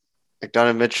 like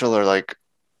Donovan Mitchell or like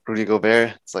Rudy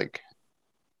Gobert, it's like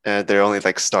they're only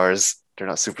like stars. They're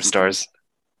not Hmm. superstars.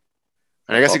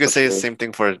 And I That's guess you also could say the true. same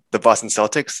thing for the Boston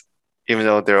Celtics, even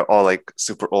though they're all like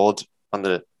super old on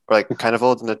the or like kind of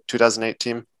old in the 2008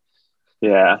 team.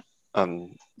 Yeah.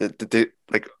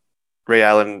 Like Ray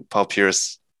Allen, Paul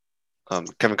Pierce,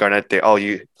 Kevin Garnett, they all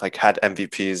you like had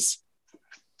MVPs,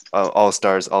 all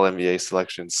stars, all NBA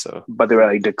selections. So But they were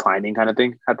like declining kind of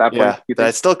thing at that point, yeah, you but I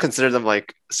think? still consider them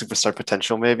like superstar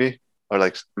potential, maybe, or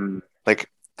Mm. like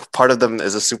part of them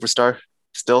is a superstar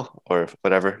still, or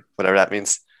whatever that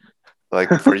means. Like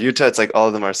for Utah, it's like all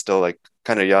of them are still like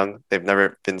kind of young. They've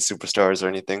never been superstars or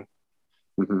anything.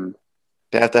 Hmm.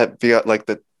 They have to be like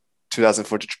the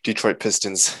 2004 Detroit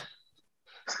Pistons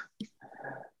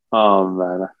Oh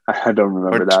man, I don't or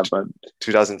remember that, but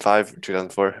 2005,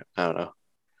 2004. I don't know.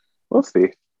 we'll see.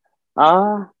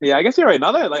 Yeah, I guess you're right.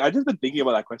 Now that like I just been thinking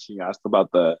about that question you asked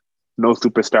about the no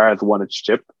superstar has won its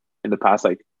chip in the past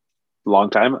like long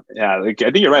time. Yeah, like I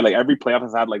think you're right. Like every playoff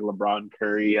has had like LeBron,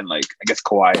 Curry, and like I guess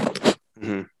Kawhi.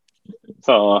 Mhm.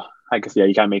 So I guess yeah,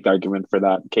 you can't make the argument for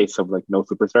that case of like no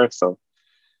superstar. So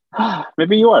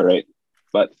maybe you are right,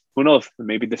 but who knows?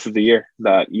 Maybe this is the year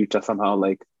that Utah somehow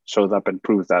like shows up and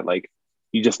proves that like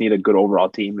you just need a good overall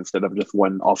team instead of just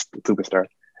one all superstar.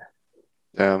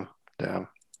 Damn, damn.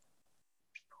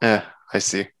 Yeah, I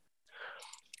see.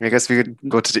 I guess we could Mhm.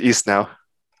 go to the East now,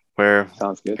 where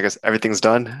Sounds good. I guess everything's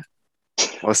done.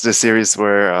 Most of the series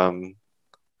were,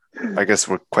 I guess,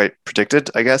 were quite predicted.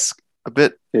 I guess a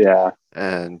bit, Yeah.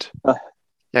 and Uh,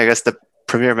 yeah, I guess the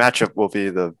premier matchup will be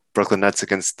the Brooklyn Nets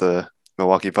against the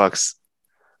Milwaukee Bucks.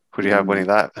 Who do you have mm. winning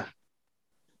that?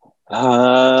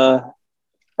 Uh,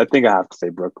 I think I have to say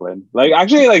Brooklyn. Like,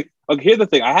 actually, like, okay, here's the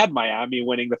thing. I had Miami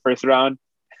winning the first round,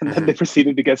 and then Hmm. they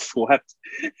proceeded to get swept,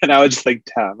 and I was just like,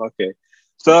 damn, okay.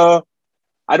 So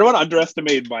I don't want to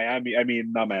underestimate Miami. I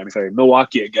mean, not Miami, sorry,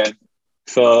 Milwaukee again.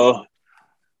 So,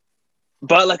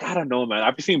 but like, I don't know, man.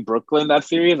 After seeing Brooklyn that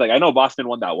series, like, I know Boston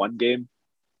won that one game,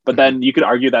 but Hmm. then you could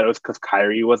argue that it was because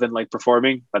Kyrie wasn't like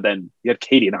performing. But then you had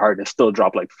Katie and Harden still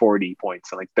drop like 40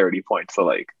 points and like 30 points. So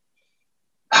like,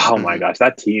 oh my Hmm. gosh,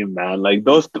 that team, man! Like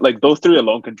those three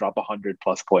alone can drop 100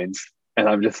 plus points, and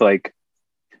I'm just like,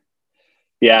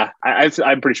 yeah,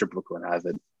 I'm pretty sure Brooklyn has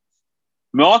it.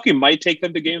 Milwaukee might take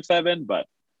them to Game 7, but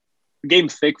Game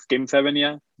 6, Game 7,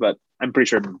 yeah. But I'm pretty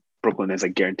sure Brooklyn is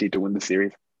like guaranteed to win the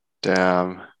series.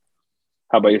 Damn.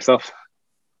 How about yourself?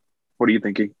 What are you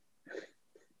thinking?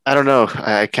 I don't know.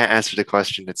 I can't answer the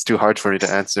question. It's too hard for me to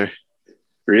answer.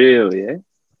 Really? Eh? All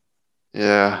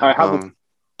Yeah. right.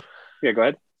 Yeah, go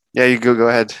ahead. Yeah, you go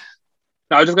ahead.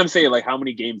 No, I was just gonna say, like, how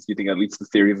many games do you think at least the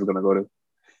series is gonna go to?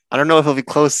 I don't know if it'll be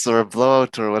close or a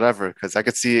blowout or whatever, because I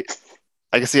can see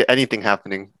anything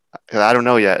happening. I don't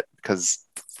know yet because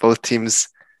both teams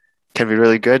can be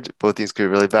really good. Both teams can be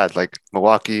really bad. Like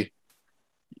Milwaukee,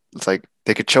 it's like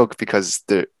they could choke because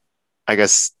I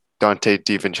guess Dante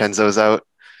DiVincenzo's out.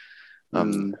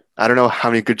 Mm, I don't know how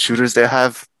many good shooters they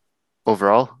have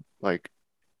overall. Like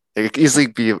it could easily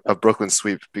be a Brooklyn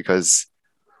sweep because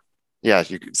yeah,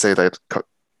 you could say that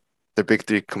the big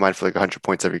three combined for like 100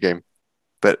 points every game.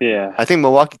 But yeah. I think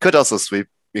Milwaukee could also sweep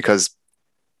because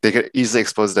they could easily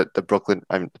expose the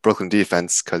Brooklyn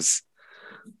defense because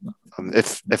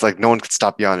if like no one could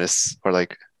stop Giannis or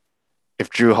like if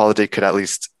Drew Holiday could at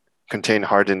least contain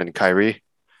Harden and Kyrie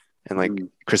and like Mm,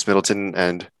 Chris Middleton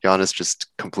and Giannis just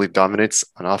completely dominates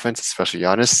on offense, especially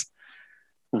Giannis,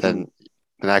 mhm.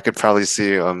 then I could probably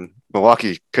see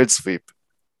Milwaukee could sweep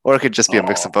or it could just be a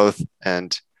mix of Oh. both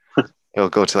and it'll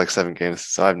go to like 7 games.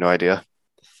 So I have no idea.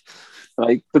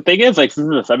 Like the thing is, like, since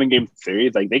it's a 7 game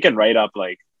series, like they can write up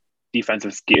like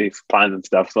defensive plans and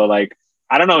stuff. So like,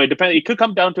 I don't know. It depends. It could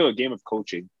come down to a game of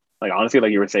coaching. Like honestly,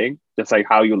 like you were saying, just like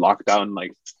how you lock down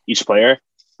like each player.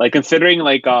 Like considering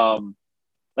like I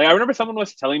remember someone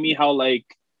was telling me how like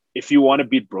if you want to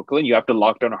beat Brooklyn, you have to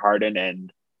lock down Harden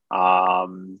and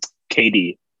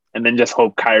KD, and then just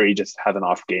hope Kyrie just has an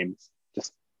off game.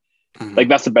 Just like Mhm.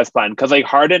 that's the best plan because like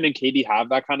Harden and KD have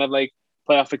that kind of like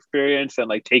playoff experience and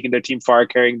like taking their team far,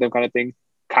 carrying them kind of thing.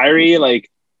 Kyrie, like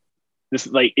this,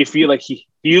 like if you like he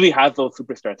usually has those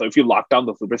superstars. So if you lock down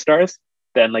those superstars,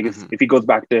 then like Mhm. if he goes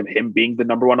back to him being the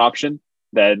number one option,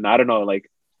 then I don't know. Like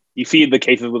you see the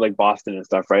cases with like Boston and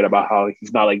stuff, right? About how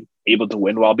he's not like able to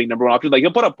win while being number one option. Like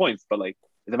he'll put up points, but like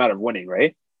it's a matter of winning,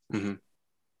 right? Mhm.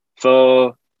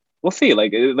 So we'll see.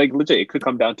 Like legit, it could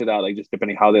come down to that. Like just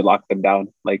depending how they lock them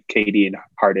down, like KD and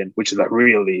Harden, which is a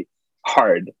really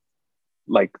hard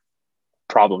like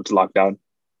problem to lock down.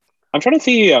 I'm trying to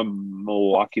see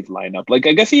Milwaukee's lineup. Like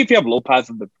I guess if you have Lopez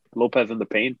in the Lopez in the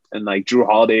paint and like Drew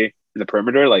Holiday in the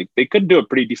perimeter, like they could do a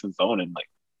pretty decent zone. And like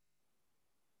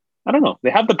I don't know, they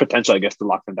have the potential, I guess, to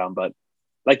lock them down. But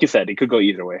like you said, it could go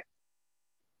either way.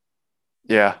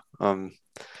 Yeah.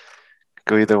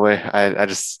 Go either way. I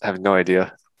just have no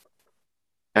idea,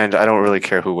 and I don't really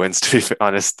care who wins. To be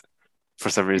honest, for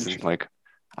some reason, like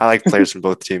I like players from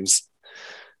both teams.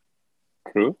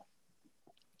 True.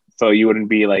 So you wouldn't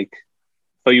be like,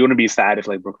 so you wouldn't be sad if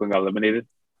like Brooklyn got eliminated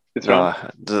this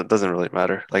round. No, it doesn't really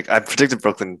matter. Like I predicted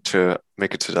Brooklyn to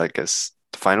make it to, I guess,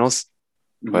 the finals,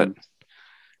 but Mm-hmm.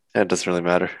 yeah, it doesn't really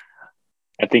matter.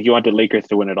 I think you want the Lakers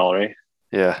to win it all, right?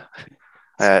 Yeah,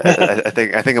 I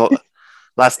think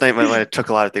last night might have took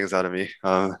a lot of things out of me.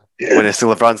 When it's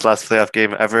LeBron's last playoff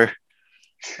game ever,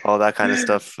 all that kind of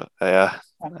stuff. Yeah,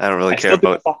 I don't really I care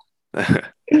still think about.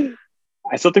 that's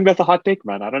I still think that's a hot take,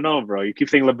 man. I don't know, bro. You keep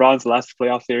saying LeBron's last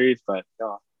playoff series, but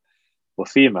we'll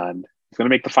see, man. He's gonna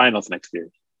make the finals next year.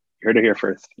 You heard it here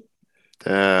first.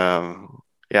 Yeah,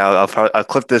 I'll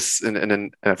clip this in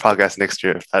a podcast next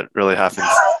year if that really happens.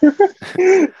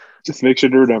 Just make sure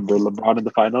to remember LeBron in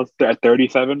the finals. They're at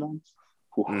 37, man.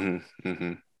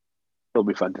 It'll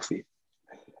be fun to see.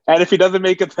 And if he doesn't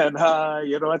make it, then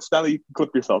you know what, Stanley, you can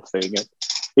clip yourself saying it.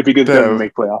 If he doesn't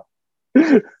make playoff.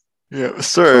 Yeah,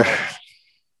 sir.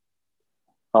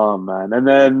 Oh man. And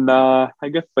then I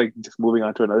guess like just moving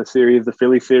on to another series, the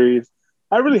Philly series.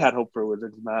 I really had hope for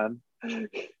Wizards, man.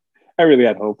 I really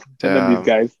had hope. And then these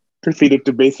guys proceeded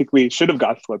to basically should have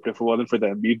got swept if it wasn't for the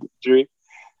Embiid injury.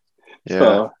 Yeah.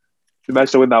 So they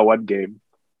managed to win that one game.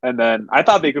 And then I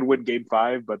thought they could win game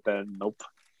 5, but then nope.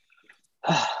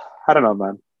 I don't know,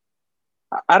 man.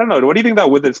 I don't know. What do you think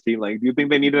that with this team? Like, do you think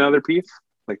they need another piece?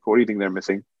 Like, what do you think they're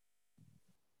missing?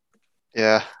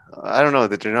 Yeah, I don't know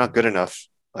that they're not good enough.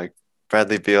 Like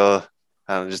Bradley Beal,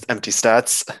 I don't know, just empty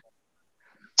stats.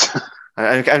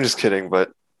 I'm just kidding,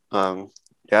 but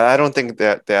yeah, I don't think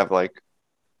that they have like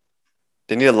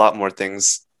they need a lot more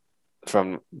things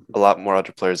from a lot more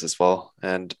other players as well,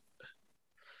 and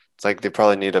it's like they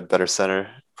probably need a better center,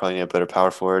 probably need a better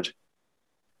power forward.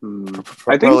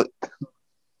 I think. Probably,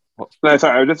 No,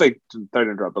 sorry, I was just like sorry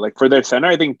to interrupt, but like for their center,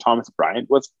 I think Thomas Bryant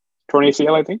was torn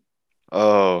ACL. I think.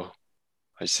 oh,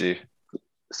 I see.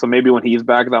 So maybe when he's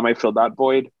back, that might fill that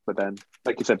void. But then,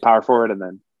 like you said, power forward, and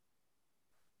then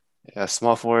Yeah,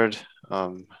 small forward,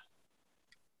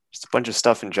 just a bunch of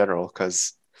stuff in general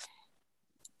because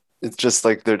it's just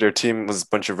like their team was a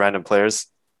bunch of random players.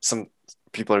 Some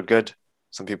people are good,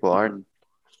 some people aren't,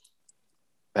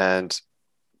 and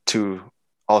 2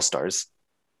 all-stars.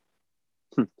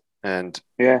 And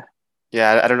yeah,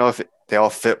 I don't know if they all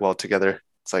fit well together.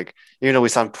 It's like even though we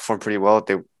saw them perform pretty well,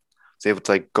 they was able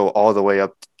to like go all the way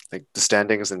up like the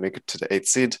standings and make it to the 8th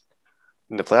seed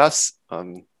in the playoffs.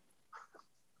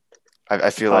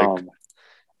 I feel like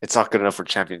it's not good enough for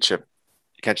championship.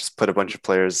 You can't just put a bunch of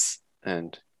players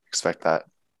and expect that.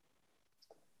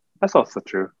 that's also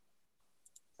true.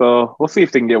 So we'll see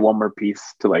if they can get one more piece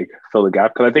to like fill the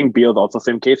gap. Because I think Beal's also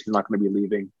same case. He's not going to be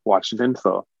leaving Washington,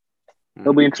 so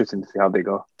it'll be interesting to see how they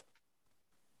go.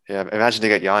 Yeah, imagine they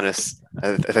get Giannis.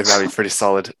 I think that'd be pretty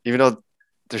solid. Even though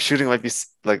their shooting might be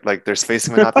like their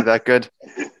spacing might not be that good,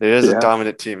 there is a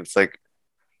dominant team. It's like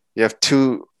you have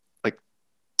 2 like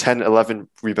 10, 11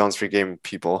 rebounds per game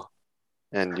people,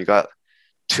 and you got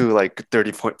 2 like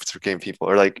 30 points per game people,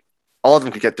 or like all of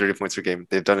them could get 30 points per game.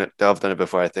 They've done it. They've done it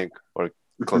before, I think, or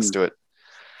close to it.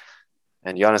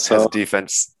 And Giannis has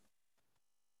defense.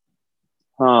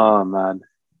 Oh man.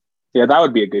 Yeah, that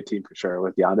would be a good team for sure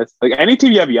with Giannis. Like any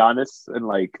team you have Giannis and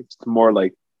like more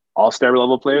like all-star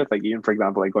level players, like even for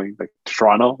example, like going like to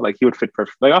Toronto, like he would fit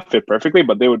perfect. Like not fit perfectly,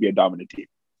 but they would be a dominant team.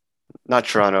 Not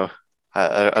Toronto.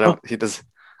 I don't. He does.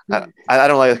 I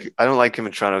don't like him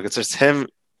in Toronto. It's just him,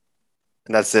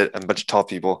 and that's it. And a bunch of tall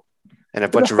people, and a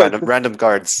bunch of random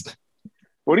guards.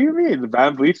 What do you mean?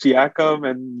 Van Vliet, Siakam,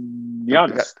 and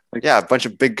Giannis. Like, yeah, a bunch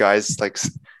of big guys like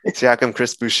Siakam,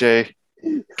 Chris Boucher,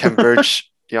 Kem Birch.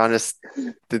 Giannis,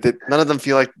 none of them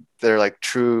feel like they're like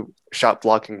true shot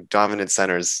blocking dominant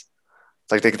centers.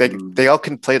 Like they all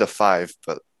can play the 5,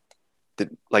 but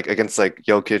like against like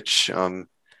Jokic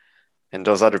and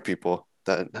those other people,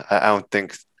 that I don't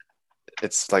think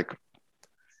it's like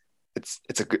it's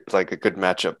a good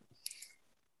matchup.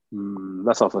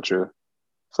 That's also true.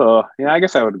 So yeah, I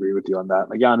guess I would agree with you on that.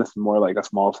 Like Giannis is more like a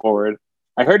small forward.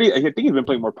 I think he's been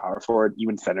playing more power forward,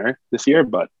 even center this year,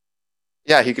 but.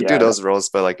 Yeah, he could do those roles,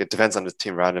 but like it depends on the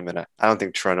team around him, and I don't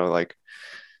think Toronto like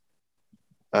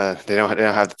they don't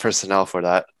have the personnel for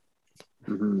that.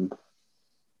 Mm-hmm.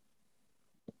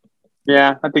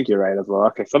 Yeah, I think you're right as well.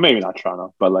 Okay, so maybe not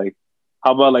Toronto, but like,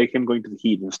 how about like him going to the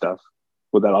Heat and stuff?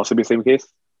 Would that also be the same case?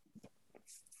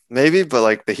 maybe, but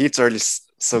like the Heat's already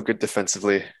so good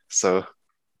defensively, so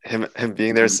him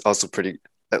being there Mhm. is also pretty.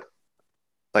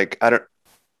 Like I don't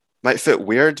might fit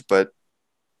weird, but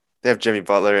they have Jimmy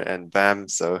Butler and Bam,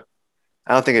 so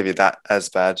I don't think it'd be that as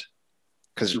bad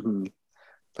because Mhm.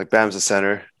 like Bam's a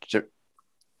center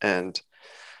and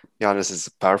Giannis is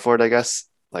a power forward, I guess.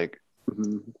 Like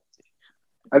Mhm.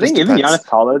 I just think isn't depends. Giannis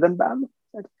taller than Bam,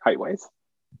 like, height wise?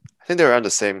 I think they're around the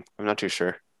same. I'm not too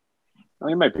sure. Oh,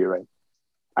 you might be right.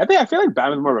 I feel like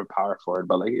Bam is more of a power forward,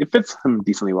 but like it fits him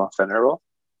decently well center role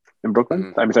in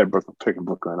Brooklyn. Hmm. I mean, sorry, Brooklyn, picking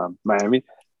Brooklyn on Miami.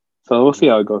 So we'll see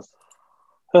Hmm. how it goes.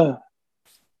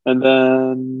 And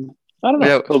then I don't know.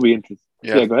 Yeah, It'll be interesting.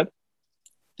 yeah, Yeah, go ahead.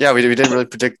 yeah. We didn't really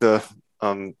predict the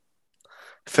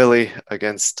Philly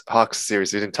against Hawks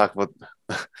series. We didn't talk about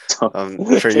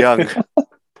Trae Young,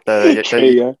 Trey,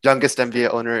 the yeah. youngest NBA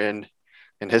owner in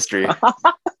history.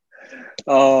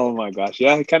 Oh my gosh.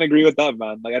 Yeah, I kind of agree with that,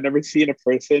 man. Like, I've never seen a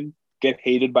person get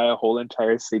hated by a whole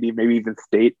entire city, maybe even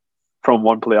state, from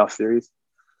one playoff series.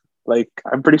 Like,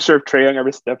 I'm pretty sure if Trae Young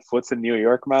ever stepped foot in New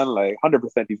York, man, like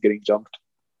 100% he's getting jumped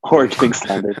or getting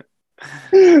slandered.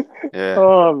 Yeah,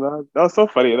 Oh man, that was so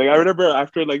funny. Like, I remember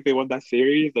after like they won that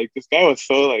series, like this guy was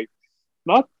so like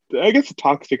not. I guess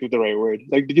toxic is the right word.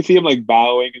 Like, did you see him like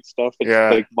bowing and stuff and just yeah,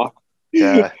 like mock?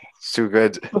 yeah. It's too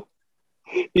good.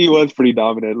 He was pretty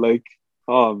dominant. Like,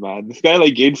 oh man, this guy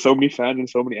like gained so many fans and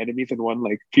so many enemies in one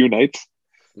like few nights.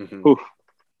 Hmm. Oof,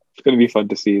 it's gonna be fun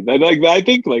to see. Like, I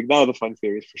think like that was a fun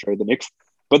series for sure. The Knicks,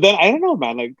 but then I don't know,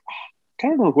 man. Like, I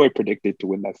don't know who I predicted to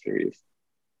win that series.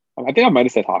 I think I might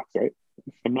have said Hawks, right?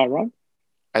 If I'm not wrong.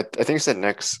 I think you said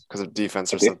Knicks because of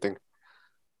defense I or did. something.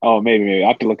 Oh, maybe I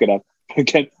have to look it up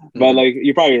again. But Hmm. like,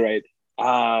 you're probably right.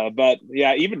 But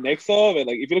yeah, even Knicks though, but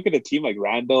like if you look at a team like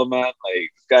Randall, man, like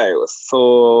this guy was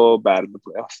so bad in the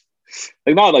playoffs.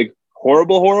 Like not like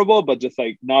horrible, but just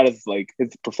like not as like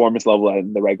his performance level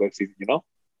in the regular season, you know?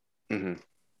 Hmm.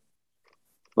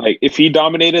 Like if he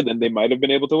dominated, then they might have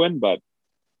been able to win, but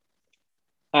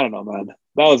I don't know, man.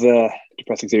 That was a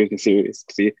depressing series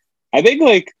to see. I think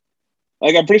like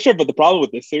I'm pretty sure, but the problem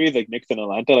with this series, like Knicks and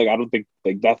Atlanta, like I don't think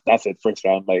like that's it first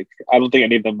round. Like I don't think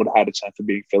any of them would have had a chance of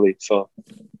beating Philly. So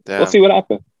we'll see Damn. what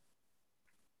happens.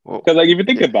 Well, Because like if you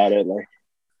think yeah, about it, like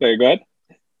go ahead.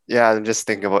 yeah. I'm just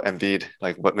thinking about Embiid.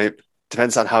 Like, what may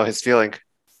depends on how he's feeling.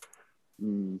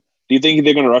 Do you think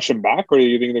they're gonna rush him back, or do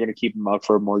you think they're gonna keep him out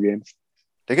for more games?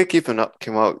 They could keep him up,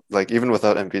 come out like even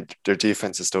without Embiid, their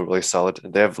defense is still really solid,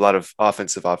 and they have a lot of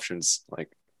offensive options.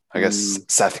 Like, I guess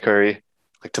Mm. Seth Curry,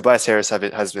 like Tobias Harris,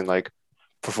 has been like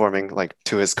performing like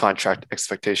to his contract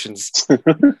expectations for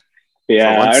Yeah,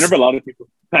 I once. remember a lot of people.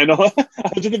 I know.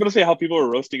 I was just gonna say how people were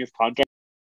roasting his contract.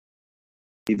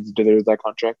 He deserves that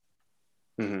contract.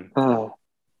 Hmm.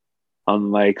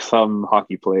 Unlike some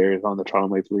hockey players on the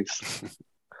Toronto Maple Leafs.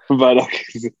 But okay,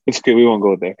 it's okay. We won't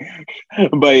go there.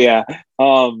 But yeah,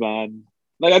 oh man,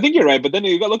 like I think you're right. But then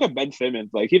you got to look at Ben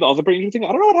Simmons. Like he's also pretty interesting.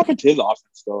 I don't know what happened to his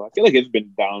offense though. I feel like it's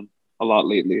been down a lot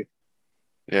lately.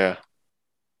 Yeah,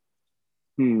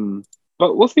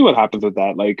 But we'll see what happens with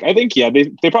that. Like I think yeah,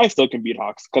 they probably still can beat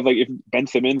Hawks because like if Ben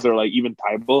Simmons or like even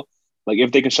Tybalt, like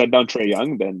if they can shut down Trae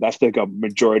Young, then that's like a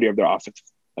majority of their offense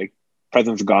like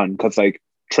presence gone because like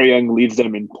Trae Young leads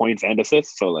them in points and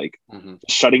assists. So like hmm,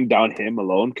 shutting down him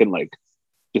alone can like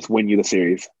just win you the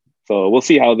series. So we'll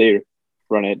see how they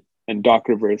run it. And Doc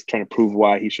Rivers trying to prove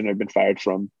why he shouldn't have been fired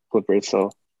from Clippers.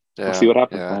 So we'll see yeah, what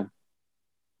happens, yeah, man.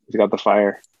 He's got the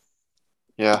fire.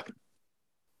 yeah.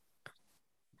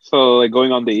 So like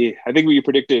going on I think we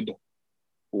predicted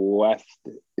West.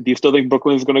 Do you still think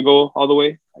Brooklyn's gonna go all the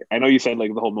way? I know you said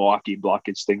like the whole Milwaukee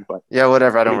blockage thing, but Yeah,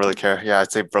 whatever. I what do don't you really think? care. Yeah,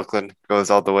 I'd say Brooklyn goes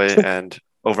all the way, and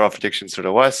overall predictions for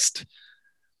the West.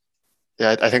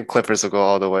 Yeah, I think Clippers will go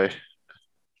all the way.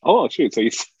 Oh shoot! So you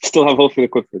still have hope for the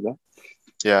Clippers, huh?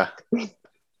 Yeah,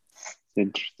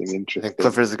 Interesting, I think interesting.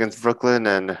 Clippers against Brooklyn,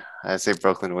 and I say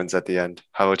Brooklyn wins at the end.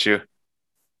 How about you?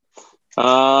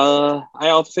 I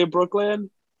also say Brooklyn.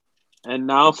 And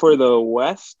now for the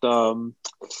West, do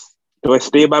I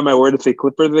stay by my word and say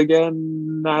Clippers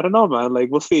again? I don't know, man. Like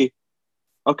we'll see.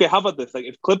 Okay, how about this? Like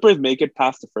if Clippers make it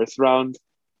past the first round,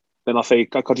 then I'll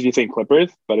continue saying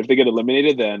Clippers. But if they get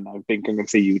eliminated, then I think I'm gonna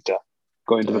say Utah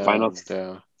going to the Damn, finals.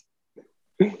 damn.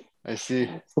 I see.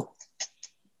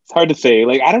 It's hard to say.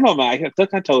 Like I don't know, man. I still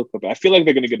can't tell the Clippers. I feel like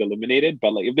they're gonna get eliminated,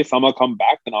 but like if they somehow come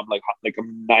back, then I'm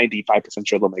 95%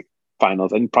 sure they'll make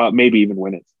finals and probably maybe even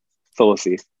win it. So we'll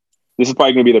see. This is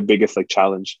probably gonna be the biggest like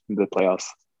challenge in the playoffs.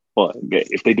 Well,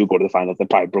 if they do go to the finals, then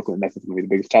probably Brooklyn next is gonna be the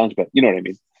biggest challenge. But you know what I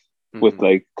mean? With Hmm.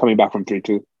 like coming back from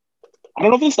 3-2. I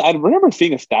don't know if this. I remember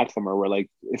seeing a stat somewhere where like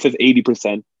it says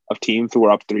 80% of teams who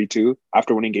were up 3-2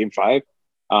 after winning Game 5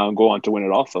 go on to win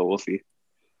it also. We'll see.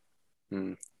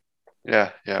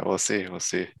 Yeah, we'll see. We'll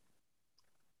see.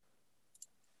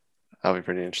 That'll be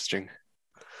pretty interesting.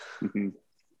 Mm-hmm.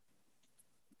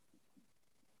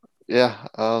 Yeah,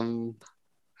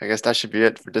 I guess that should be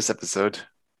it for this episode.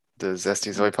 The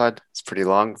Zesty Zoy Pod. It's pretty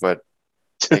long, but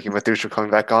thank you, Mathush, for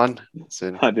coming back on. It's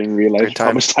been I didn't realize good how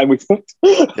time. much time we took.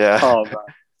 Yeah, Oh man.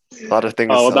 a lot of things,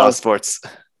 Well, a that lot of was sports.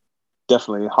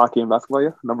 definitely hockey and basketball. Yeah,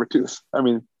 number two. I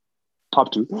mean,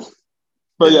 top two.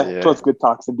 But yeah, it Yeah. was good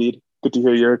talks indeed. Good to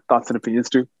hear your thoughts and opinions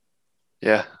too.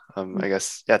 Yeah. I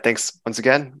guess, thanks once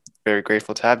again. Very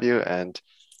grateful to have you. And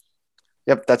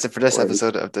yep, that's it for No this worries.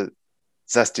 episode of the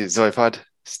Zesty Zoy Pod.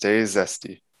 Stay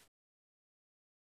zesty.